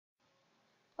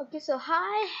Okay, so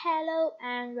hi, hello,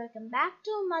 and welcome back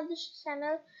to Madhushri's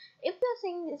channel. If you're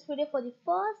seeing this video for the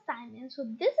first time, and so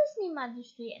this is me,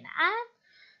 Madhushri, and I'm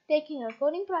taking a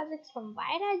coding projects from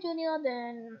White Junior,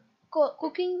 then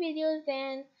cooking videos,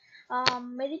 then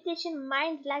meditation,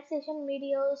 mind relaxation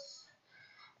videos,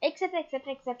 etc.,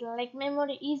 etc., etc. Like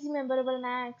memory, easy memorable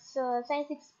max, science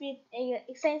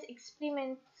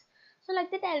experiments. So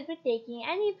like that I'll be taking.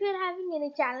 And if you're having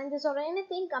any challenges or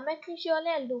anything, comment me. Surely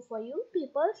I'll do for you,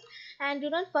 peoples. And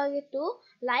do not forget to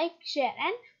like, share,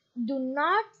 and do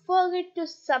not forget to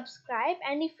subscribe.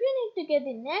 And if you need to get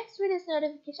the next video's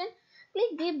notification,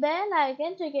 click the bell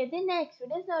icon to get the next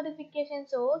video's notification.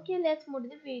 So okay, let's move to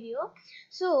the video.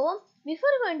 So before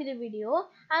going to the video,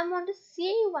 I want to say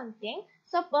you one thing.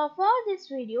 So for this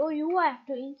video, you have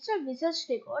to install Visual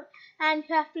Studio Code and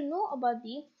you have to know about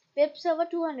the web server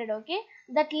 200. Okay,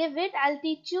 that leave it. I'll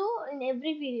teach you in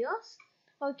every videos.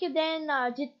 Okay, then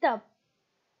Github.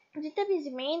 Github is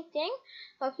the main thing.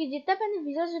 Okay, Github and the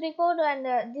Visual Studio Code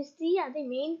and these three are the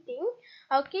main thing.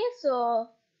 Okay, so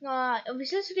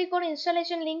Visual Studio Code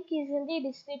installation link is in the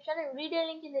description and video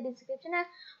link in the description, and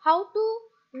how to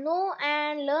know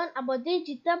and learn about the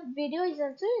Github video is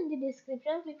also in the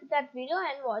description. Click that video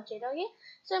and watch it. Okay,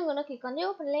 so I'm gonna click on the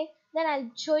open link, then I'll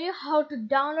show you how to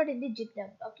download in the Github.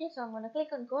 Okay, so I'm gonna click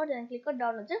on code and click on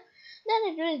download it,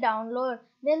 then it will download,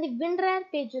 then the WinRAR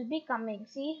page will be coming.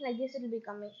 See, like this it will be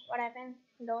coming. What happened?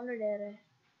 Download error.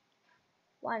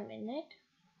 1 minute,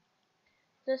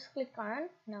 just click on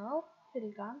now, it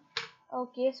will come.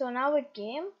 Okay, so now it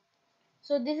came.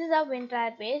 So this is our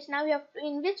WinRAR page. Now you have to,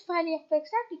 in which file you have to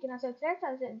extract, you can also extract.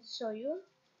 I'll show you.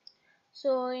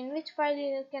 So in which file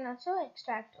you can also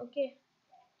extract. Okay,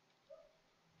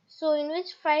 so in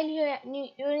which file you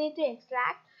need to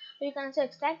extract, you can also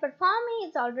extract, but for me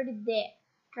it's already there,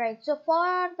 right? So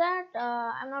for that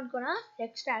I'm not gonna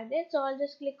extract it, so I'll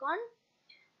just click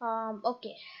on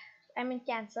okay, I mean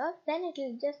cancel, then it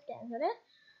will just cancel it.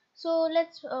 So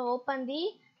let's open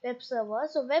the web server.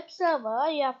 So web server,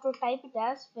 you have to type it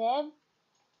as web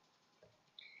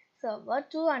server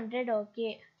 200.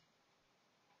 Okay,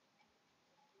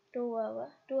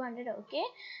 200. Okay,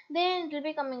 then it will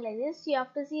be coming like this. You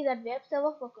have to see that web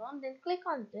server for Chrome, then click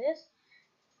on this,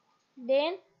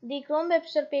 then the Chrome web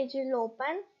store page will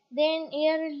open. Then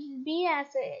here it will be as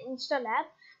a install app,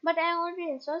 but I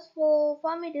already installed, so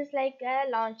for me it is like a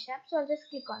launch app. So I'll just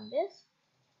click on this.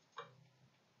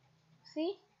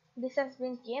 See, this has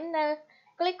been came. Now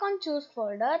click on choose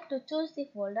folder to choose the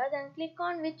folder, then click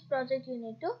on which project you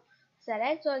need to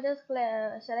select. So I'll just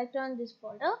select on this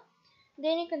folder,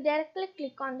 then you can directly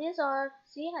click on this, or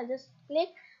see, I'll just click,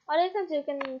 or else you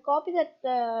can copy that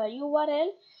URL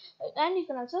and you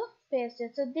can also paste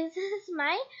it. So this is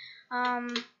my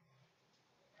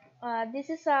this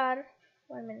is our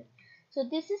 1 minute. So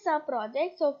this is our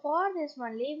project. So for this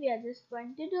only we are just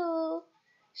going to do,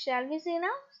 shall we see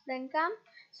now, then come.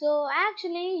 So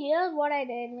actually here what I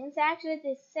did means, actually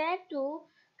they said to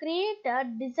create a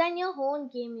design your own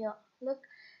game here. Look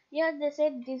here, they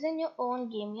said design your own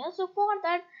game here. So for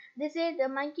that they said the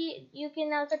monkey, you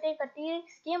can also take a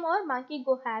T-Rex game or monkey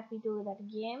go happy to that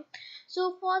game.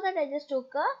 So for that I just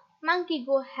took a monkey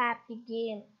go happy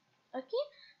game. Okay,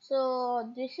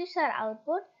 so this is our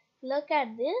output. Look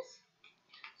at this.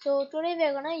 So today we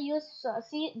are gonna use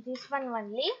see this one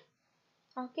only.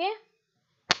 Okay,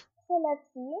 so let's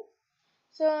see.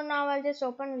 So now I'll just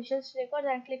open Visual Studio Code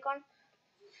and click on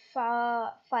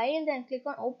file, then click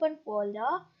on open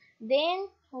folder, then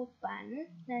open,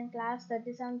 then class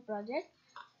 37 project,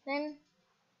 then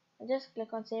just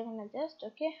click on save and adjust.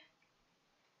 Okay,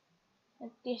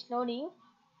 it is loading.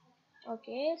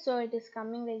 Okay, so it is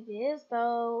coming like this.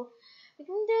 So I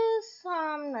think this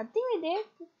nothing we did,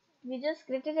 we just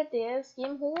created a T-Rex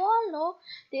game. Who all know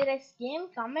T-Rex game,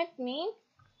 comment me.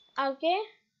 Okay,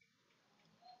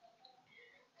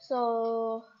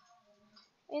 so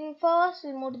in first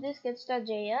we move to this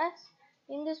sketch.js.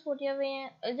 In this video we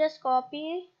just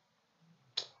copy,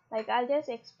 like I'll just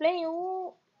explain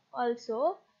you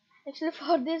also. Actually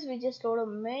for this we just load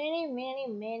many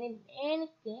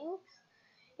things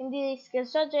in the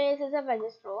sketch.js itself. I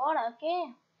just wrote.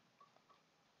 Okay,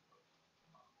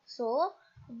 so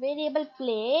variable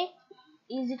play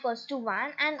is equals to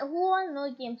 1, and who all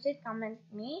know game state, comment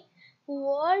me. Who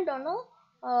all don't know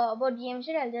about game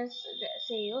state, I'll just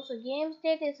say you. So game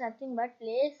state is nothing but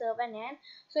play, serve and end.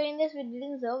 So in this we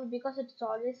didn't serve because it's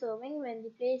always serving when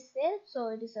the play is there, so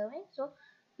it is serving. So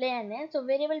play and end. So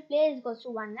variable play is equals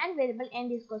to 1 and variable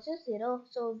end is equals to 0.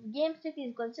 So game state is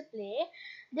equals to play.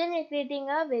 Then we're creating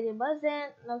a variables.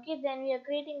 Then okay, then we are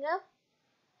creating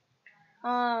a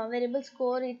variable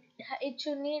score, it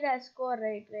should need a score,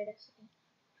 right? Wait a second.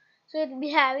 So it will be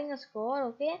having a score,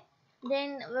 okay.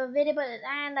 Then variable,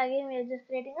 and again we are just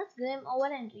creating a game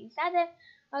over and restart it,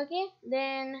 okay.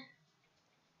 Then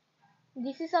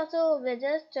this is also, we're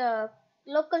just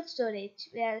local storage,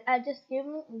 we are just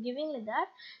giving like that.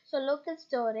 So local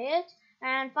storage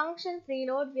and functions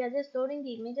reload, we are just loading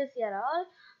the images here all.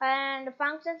 And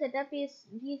function setup is,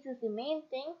 this is the main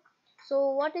thing.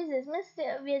 So what is this means,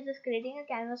 we are just creating a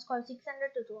canvas called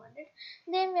 600 to 200.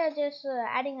 Then we are just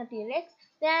adding a T-Rex.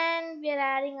 Then we are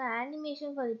adding an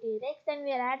animation for the T-Rex. Then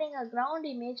we are adding a ground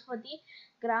image for the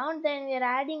ground. Then we are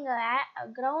adding a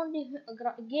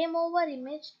game over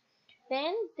image.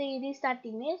 Then the restart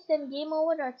image. Then game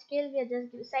over dot scale, we are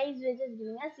just size, we are just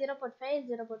giving us 0.5,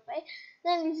 0.5.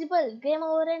 Then visible, game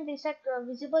over and restart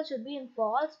visible should be in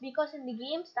false, because in the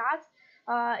game starts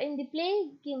in the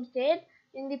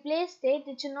play state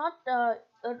it should not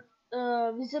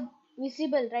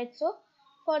visible, right? So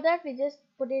for that we just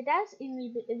put it as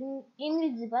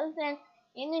invisible. Then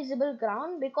invisible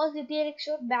ground, because the T-Rex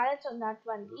should balance on that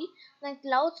only. Then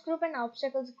clouds group and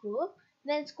obstacles group,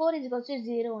 then score is equal to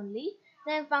 0 only.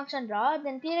 Then function draw,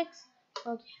 then T-Rex,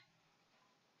 okay.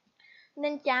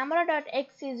 Then camera dot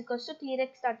x is equals to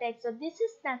T-Rex dot x. So this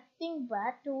is nothing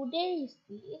but today is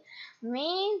the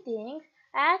main things.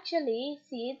 Actually,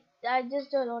 see, I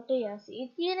just wrote here.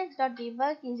 See, T-Rex dot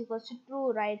debug is equals to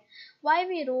true, right? Why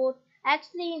we wrote,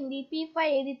 actually in the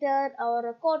P5 editor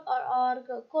or code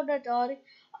or code.org,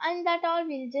 and that all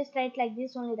we'll just write like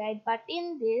this only, right? But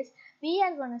in this we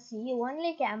are gonna see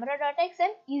only camera dot x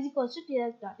and is equals to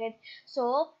T-Rex dot x.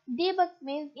 So debug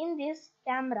means in this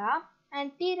camera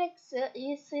and T-Rex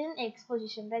is in X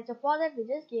position, right? So for that we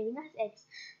just giving us X.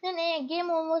 Then a game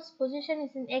over's position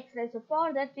is in X, right? So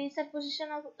for that reset position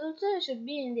also should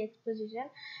be in the X position.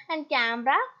 And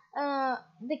camera,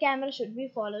 the camera should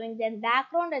be following. Then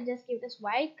background, I just give this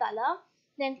white color.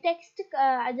 Then text,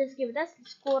 I just give it as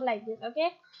score like this, okay.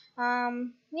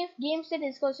 If game state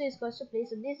is equals to play,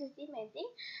 so this is the main thing.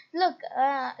 Look,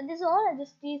 this is all I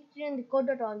just teach you in the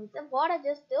code.org. What I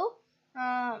just do,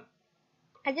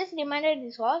 I just reminded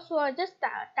this all, so I just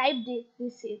typed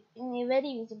this in a very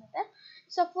easy method.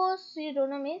 Suppose you don't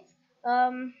know means,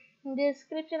 in the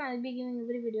description I'll be giving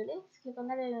every video links. Click on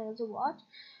that and also watch.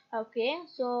 Okay,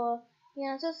 so you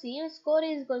can also see score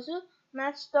is equal to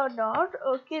match.dot.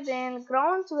 Okay, then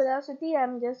ground velocity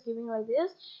I'm just giving like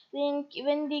this. Then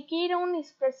when the key down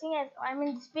is pressing, I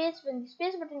mean the space, when the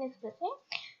space button is pressing,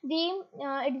 the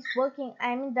it is working,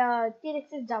 I mean the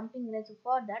T-Rex is jumping, right? So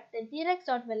for that the T-Rex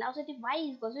dot velocity y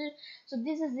is equal to, so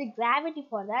this is the gravity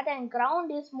for that, and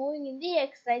ground is moving in the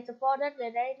x, right? So for that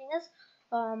we're writing as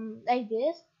like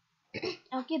this.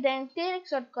 Okay, then T-Rex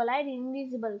should collide in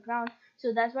invisible ground,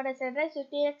 so that's what I said, right? So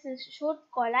T-Rex should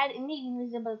collide in the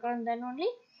invisible ground, then only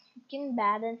it can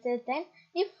balance it. Then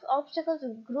if obstacles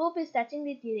group is touching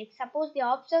the T-Rex, suppose the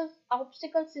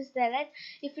obstacles is there, right?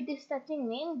 If it is touching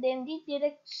me, then the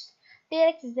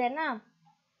T-Rex is there now.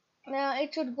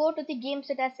 It should go to the game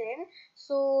set as n.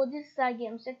 So this is a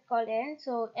game set called n.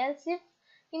 So else if,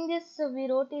 in this we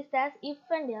wrote is as if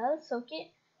and else,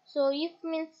 okay. So if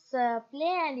means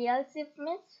play and else if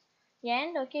means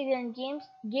end, okay. Then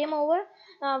game over,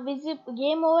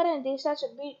 game over and restart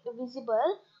should be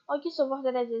visible, okay. So what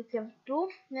that is true.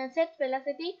 Then set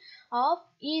velocity of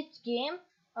each game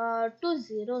to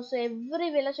 0. So every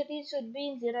velocity should be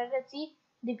in 0. Let's see,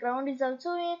 the ground is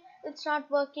also in, it's not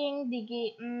working. The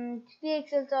game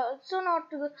T-Rex is also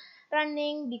not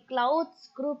running. The clouds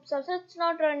groups also it's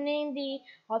not running. The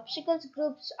obstacles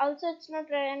groups also it's not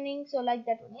running. So like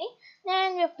that only.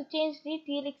 Then we have to change the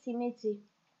T-Rex image. See,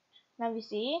 now we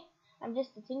see, I'm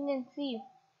just touching and see.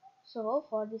 So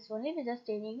for this only we just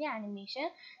changing the animation.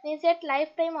 They set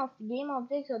lifetime of game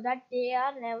objects so that they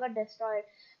are never destroyed.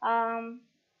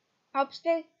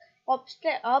 Obstacle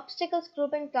obstacles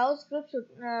group and clouds group should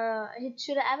it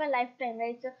should have a lifetime,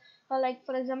 right? So like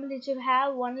for example it should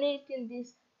have only till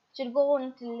this, should go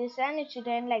until this and it should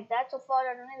end like that. So for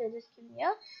that only we're just giving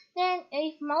here. Then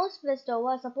if mouse pressed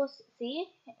over, suppose see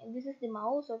this is the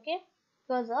mouse, okay,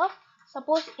 cursor,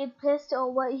 suppose it pressed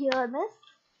over here this,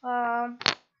 um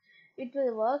it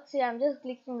will work. See, I'm just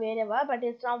clicking wherever, but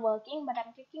it's not working, but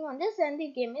I'm clicking on this and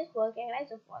the game is working, right?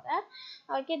 So for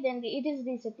that, okay, then it is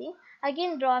resetting.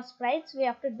 Again, draw sprites, we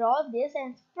have to draw this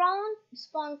and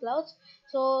spawn clouds.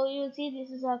 So you'll see this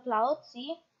is our cloud.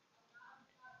 See,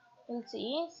 you'll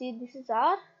see this is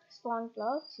our spawn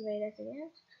clouds. Wait a second,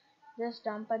 just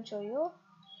jump and show you.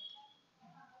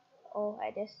 Oh,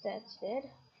 I just touched it.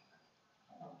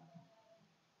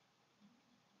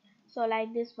 So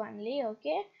like this only,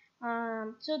 okay.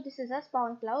 So this is a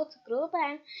spawn clouds group,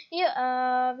 and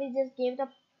here we just gave the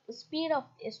speed of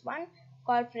this one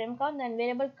called frame count, then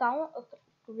variable count.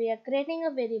 We are creating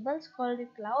a variables called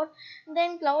it cloud,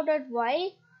 then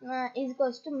cloud.y is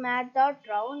equals to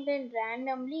math.round, then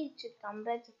randomly it should come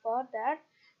right for that.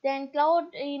 Then cloud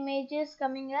images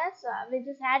coming as we're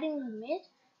just adding the image,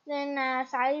 then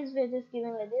size we're just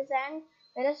giving like this, and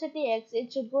velocity x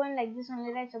it should go in like this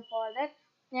only, right? So for that,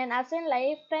 then assign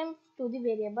lifetime to the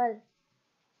variable.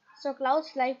 So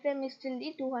cloud's lifetime is still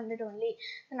the 200 only.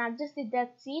 And I just did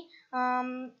that. See,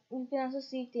 you can also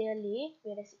see clearly.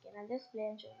 Wait a second, I'll just play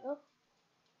and show you. You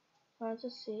can also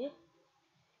see.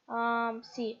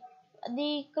 See,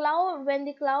 the cloud, when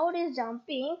the cloud is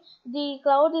jumping, the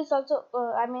cloud is also.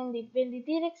 When the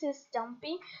T-Rex is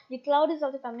jumping, the cloud is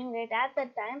also coming right at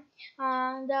that time.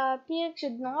 The T-Rex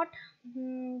should not,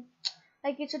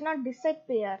 like it should not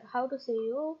disappear. How to say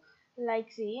you?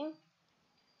 Like see.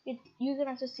 It you can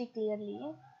also see clearly.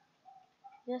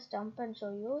 Just jump and show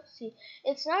you. See,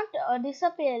 it's not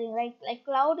disappearing. Like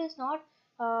cloud is not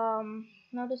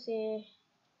how to say,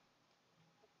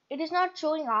 it is not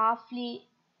showing halfly.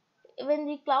 When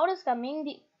the cloud is coming,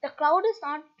 the cloud is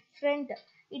not front,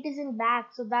 it is in back.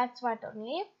 So that's what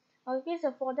only. Okay,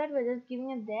 so for that we're just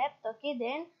giving a depth. Okay,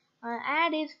 then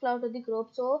add each cloud to the group.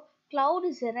 So cloud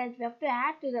is here, right? We have to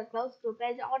add to the clouds group,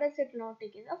 right? Or else it will not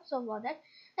take it up. So for that,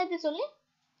 like this only.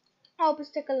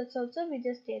 Obstacles also we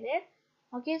just did it.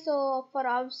 Okay, so for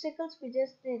obstacles we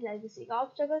just did like this.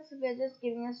 Obstacles we are just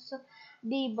giving us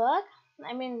debug,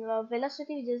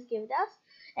 velocity we just give it us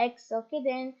x. Okay,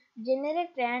 then generate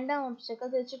random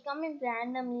obstacles, it should come in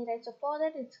randomly, right? So for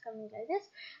that it's coming like this.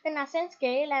 Then assign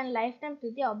scale and lifetime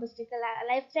to the obstacle,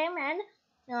 lifetime and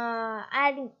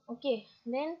adding. Okay,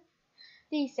 then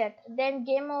reset, then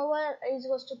game over is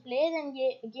equals to play, then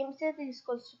game set is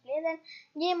equals to play, then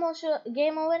game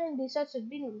over and reset should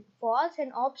be false,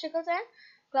 and obstacles and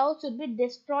clouds should be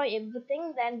destroy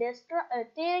everything, then destroy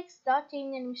T-Rex dot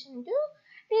change animation into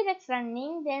T-Rex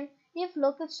running. Then if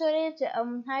local storage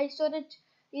high storage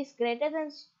is greater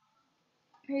than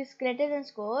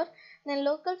score, then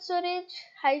local storage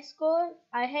high score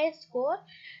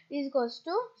is equals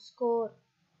to score.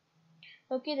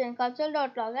 Okay, then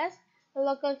console.log as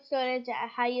local storage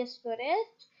highest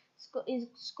storage score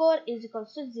is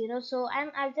equals to 0. So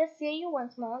I'll just say you one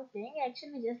small thing.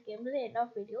 Actually, we just came to the end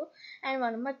of video. And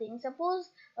one more thing. Suppose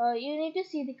you need to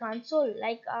see the console.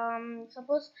 Like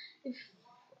suppose if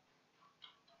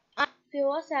you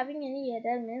was having any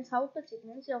error, means how to check,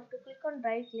 means you have to click on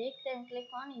right click, then click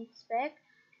on inspect.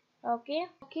 Okay,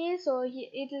 so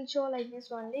it will show like this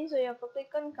only. So you have to click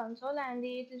on console and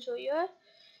it will show your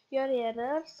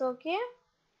errors. Okay,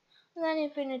 then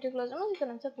if you need to close them, you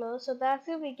can also close. So that's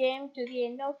it, we came to the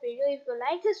end of video. If you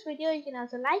like this video, you can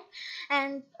also like,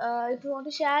 and if you want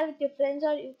to share with your friends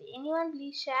or if anyone,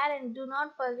 please share, and do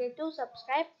not forget to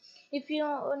subscribe. If you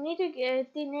need to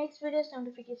get the next video's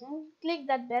notification, click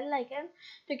that bell icon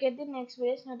to get the next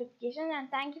video's notification. And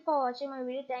thank you for watching my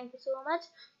video. Thank you so much,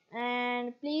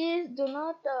 and please do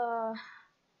not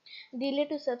delay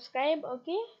to subscribe.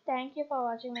 Okay, thank you for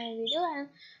watching my video, and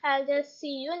I'll just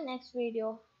see you in next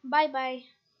video. Bye bye.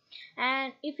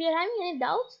 And if you're having any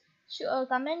doubts,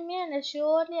 comment me and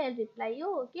surely I'll reply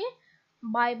you. Okay,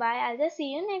 bye bye. I'll just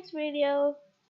see you next video.